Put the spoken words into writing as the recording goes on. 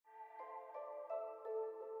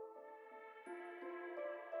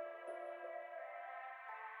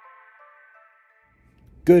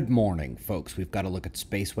Good morning, folks. We've got to look at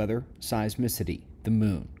space weather, seismicity, the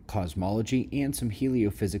moon, cosmology, and some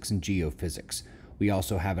heliophysics and geophysics. We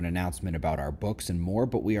also have an announcement about our books and more,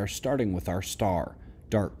 but we are starting with our star.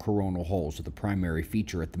 Dark coronal holes are the primary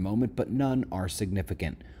feature at the moment, but none are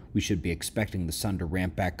significant. We should be expecting the sun to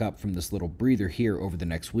ramp back up from this little breather here over the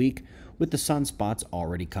next week, with the sunspots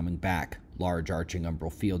already coming back. Large arching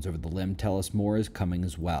umbral fields over the limb tell us more is coming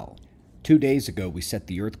as well. 2 days ago, we set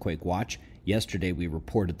the earthquake watch. Yesterday, we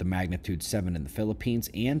reported the magnitude 7 in the Philippines,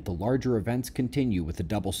 and the larger events continue with the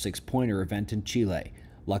double 6-pointer event in Chile.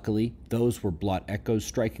 Luckily, those were blot echoes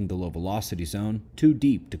striking the low velocity zone, too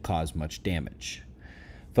deep to cause much damage.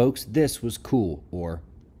 Folks, this was cool, or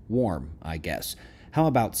warm, I guess. How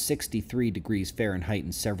about 63 degrees Fahrenheit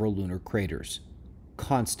in several lunar craters?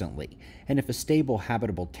 Constantly. And if a stable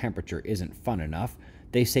habitable temperature isn't fun enough,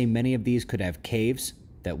 they say many of these could have caves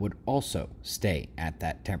that would also stay at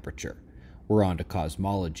that temperature. We're on to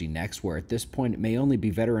cosmology next, where at this point it may only be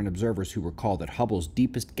veteran observers who recall that Hubble's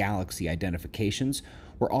deepest galaxy identifications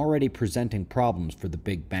were already presenting problems for the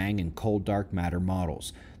Big Bang and cold dark matter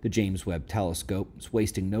models. The James Webb Telescope is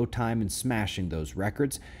wasting no time in smashing those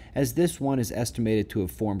records, as this one is estimated to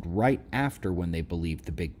have formed right after when they believed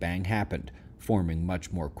the Big Bang happened, forming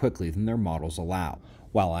much more quickly than their models allow.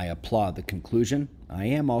 While I applaud the conclusion, I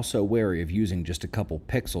am also wary of using just a couple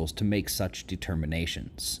pixels to make such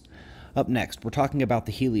determinations. Up next, we're talking about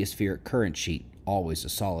the heliospheric current sheet, always a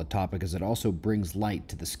solid topic as it also brings light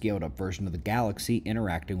to the scaled-up version of the galaxy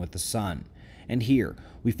interacting with the sun. And here,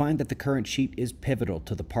 we find that the current sheet is pivotal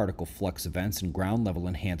to the particle flux events and ground-level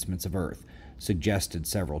enhancements of Earth, suggested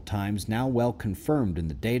several times, now well confirmed in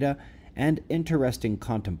the data, and interesting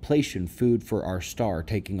contemplation food for our star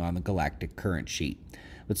taking on the galactic current sheet.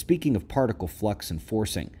 But speaking of particle flux and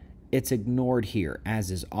forcing, it's ignored here,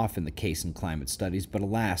 as is often the case in climate studies, but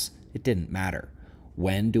alas, it didn't matter.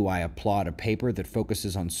 When do I applaud a paper that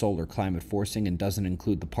focuses on solar climate forcing and doesn't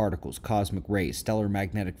include the particles, cosmic rays, stellar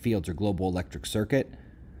magnetic fields, or global electric circuit?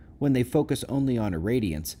 When they focus only on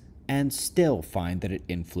irradiance and still find that it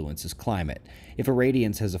influences climate. If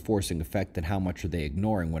irradiance has a forcing effect, then how much are they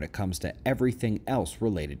ignoring when it comes to everything else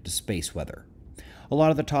related to space weather? A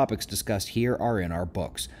lot of the topics discussed here are in our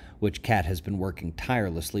books, which Kat has been working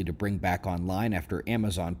tirelessly to bring back online after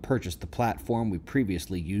Amazon purchased the platform we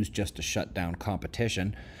previously used just to shut down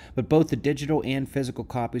competition. But both the digital and physical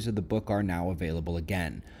copies of the book are now available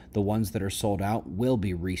again. The ones that are sold out will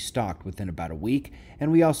be restocked within about a week,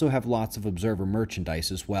 and we also have lots of Observer merchandise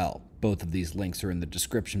as well. Both of these links are in the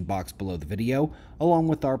description box below the video, along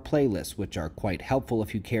with our playlists, which are quite helpful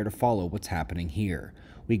if you care to follow what's happening here.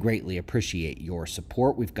 We greatly appreciate your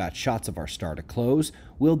support. We've got shots of our star to close.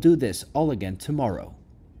 We'll do this all again tomorrow.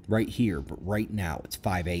 Right here, but right now it's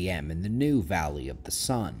 5 a.m. in the new Valley of the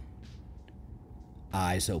Sun.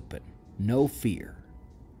 Eyes open. No fear.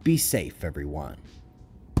 Be safe, everyone.